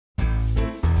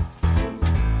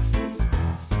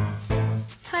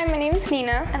Hi, my name is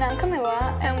Nina. And I'm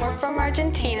Camila. And we're from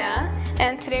Argentina.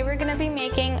 And today we're gonna be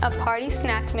making a party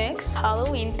snack mix,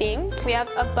 Halloween themed. We have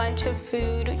a bunch of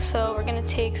food, so we're gonna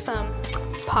take some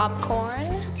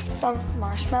popcorn, some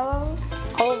marshmallows.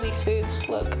 All of these foods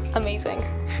look amazing.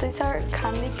 These are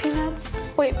candy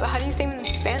peanuts. Wait, but how do you say them in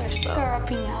Spanish though?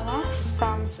 Piñadas.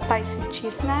 Some spicy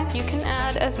cheese snacks. You can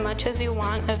add as much as you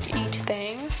want of each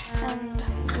thing. And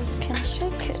we can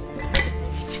shake it.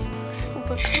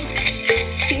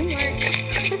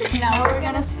 Teamwork. Now we're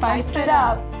gonna spice it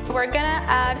up. We're gonna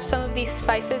add some of these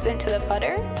spices into the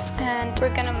butter and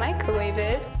we're gonna microwave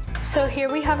it. So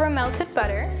here we have our melted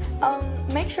butter.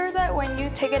 Make sure that when you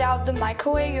take it out the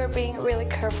microwave, you're being really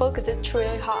careful because it's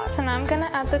really hot. So now I'm gonna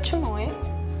add the chamoy.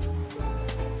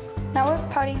 Now we're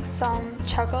putting some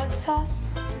chocolate sauce.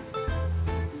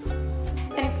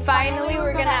 And finally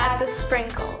we're gonna add the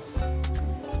sprinkles.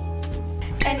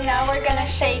 And now we're gonna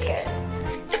shake it.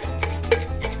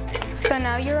 So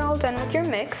now you're all done with your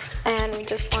mix, and we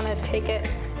just want to take it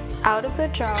out of the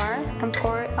jar and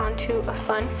pour it onto a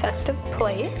fun festive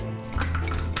plate.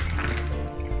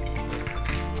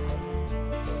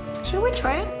 Should we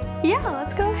try it? Yeah,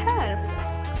 let's go ahead.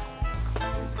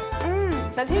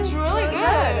 That tastes really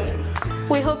good.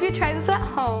 We hope you try this at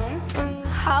home.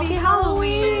 Happy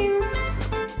Halloween!